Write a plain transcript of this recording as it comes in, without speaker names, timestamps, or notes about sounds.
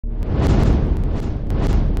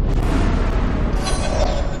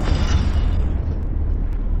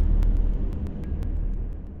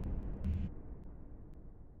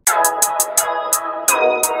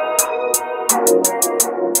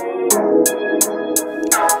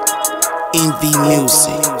Envy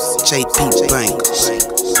Music, JP Banks.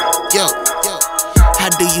 Yo, how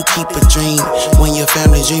do you keep a dream when your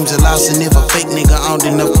family dreams are lost? And if a fake nigga owned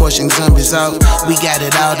enough portion zombies out, we got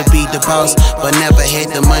it all to be the boss, but never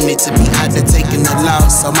had the money to be out there taking the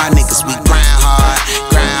loss. So my niggas, we grind hard,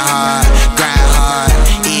 grind hard, grind hard,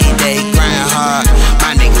 every day grind hard.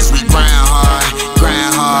 My niggas, we grind hard,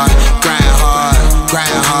 grind hard, grind hard,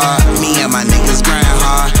 grind hard. Me and my niggas grind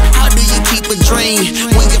hard. How do you keep a dream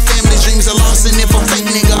when your family dreams are lost? And if a fake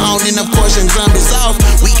nigga owned enough portion zombies off,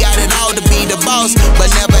 we got it all to be the boss,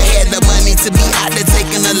 but never had the money to be out there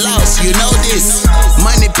taking a loss. You know this.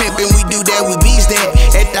 Money pimping, we do that, we beats that.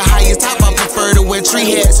 At the highest top, I prefer to wear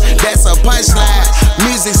tree hats. That's a punchline.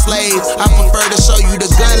 Music slaves, I prefer to show you the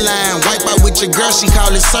gun line. Wipe out with your girl, she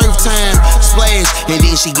call it surf time. Splash, and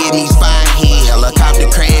then she give me 5 head helicopter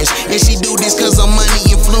crash. And she do this cause of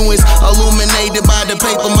money influence, illuminated by the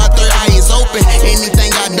paper. My third eye is open. Anything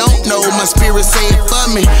I don't know, my spirit say it for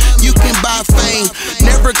me. You can buy fame,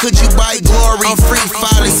 never could you buy glory. I'm free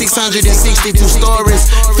falling 662 stories.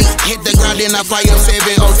 Feet hit the ground, then I fly up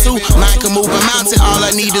 702. Mind can move a mountain, all I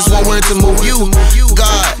need is one word to move you.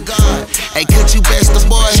 God, hey, could you bless the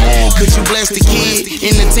boy? Could you bless the kid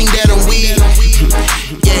in the thing that I'm with?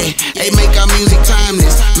 Yeah, hey, make our music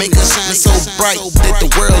timeless, make us shine so bright that the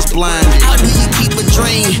world's blinded. How do you keep a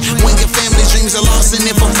dream when your family dreams are lost? And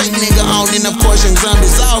if a fake nigga owned enough portion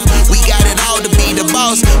zombies off, we got it all to be the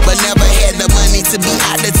boss, but never had the money to be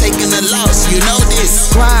out there taking a loss. You know this.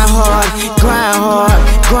 Grind hard, grind hard,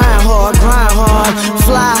 grind hard, grind hard.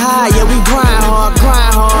 Fly high, yeah, we grind hard,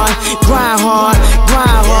 grind hard, grind hard,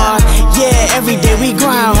 grind hard. Yeah, every day we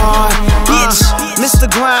grind hard. Bitch, Mr.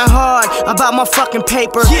 Grind Hard, about my fucking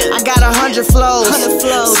paper. I got 100 flows,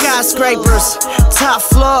 skyscrapers, top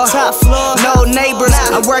floor, no neighbors.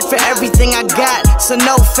 I work for everything I got, so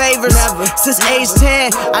no favors. Since age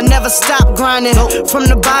 10, I never stopped grinding. From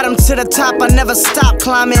the bottom to the top, I never stopped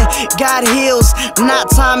climbing. God heals,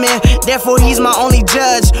 not timing, therefore he's my only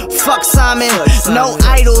judge. Fuck Simon, no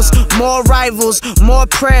idols, more rivals, more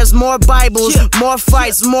prayers, more Bibles, more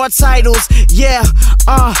fights, more titles. Yeah,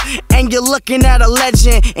 and you're looking at a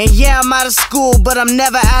legend. And yeah, I'm out of school, but I'm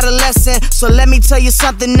never adolescent. So let me tell you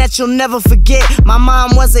something that you'll never forget. My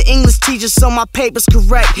mom was an English teacher, so my paper's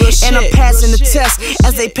correct. And I'm passing the test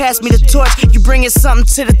as they pass me the torch. You bringing something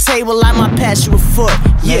to the table, I might pass you a foot.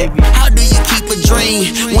 Yeah. How do you keep a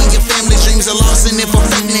dream when your family dreams are lost? And if a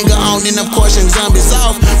fake nigga owned enough portion zombies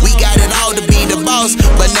off, we got it all to be the boss,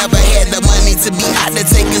 but never had the money to be out there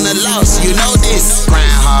taking a loss. You know this.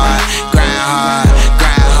 Grind hard, grind hard,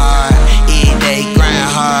 grind hard, every day grind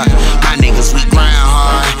hard. My niggas, we grind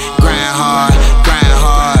hard, grind hard, grind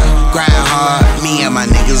hard, grind hard. Me and my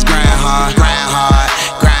niggas grind hard, grind hard,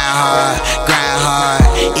 grind hard, grind hard,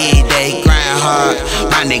 every day grind hard.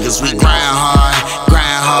 My niggas, we grind hard,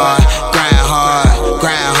 grind hard, grind hard,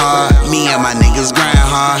 grind hard. Me and my niggas grind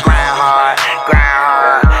hard, grind hard, grind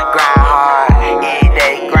hard, grind hard, every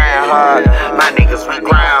day grind hard. My niggas, we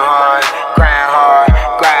grind hard, grind hard,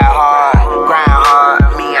 grind hard, grind hard.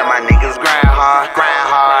 Me and my niggas grind hard, grind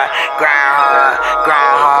hard, grind hard,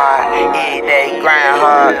 grind hard, every day grind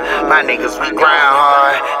hard. My niggas, we grind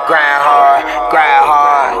hard, grind hard, grind hard.